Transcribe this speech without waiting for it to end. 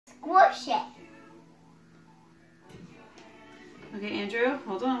squish it. Okay, Andrew,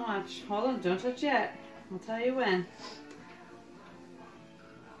 hold on, watch. Hold on, don't touch yet. I'll tell you when.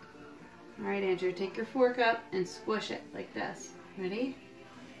 All right, Andrew, take your fork up and squish it like this. Ready?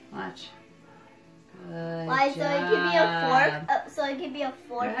 Watch. Good Why? job. So it could be a fork. So it could be a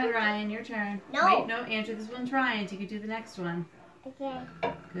fork. Go ahead, Ryan. Your turn. No. Wait, no, Andrew. This one's Ryan's. You can do the next one. Okay.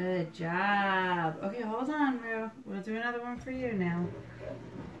 Good job. Okay, hold on, Rue. We'll do another one for you now.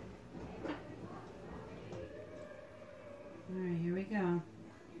 All right, here we go.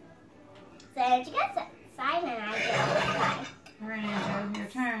 So Andrew gets it. Side and I get the side. All right, Andrew. Your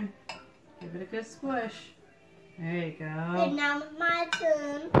turn. Give it a good squish. There you go. And now my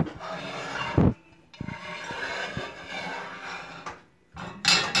turn. Okay.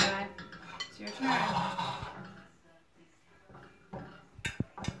 It's your turn.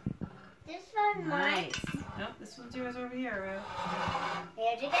 This one Nice. Nope, this one's yours over here, Rue.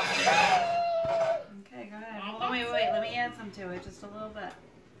 Andrew gets it. Okay, go ahead. Hold on, wait. Let me add some to it, just a little bit.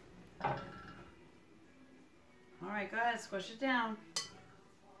 All right, go ahead. Squish it down.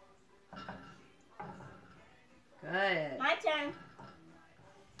 Good. My turn.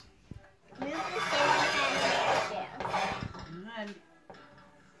 Move the same as Good.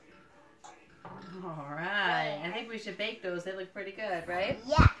 All right. I think we should bake those. They look pretty good, right?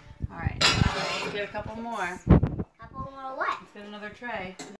 Yeah. All right. Let's get a couple more. Couple more what? Let's get another tray.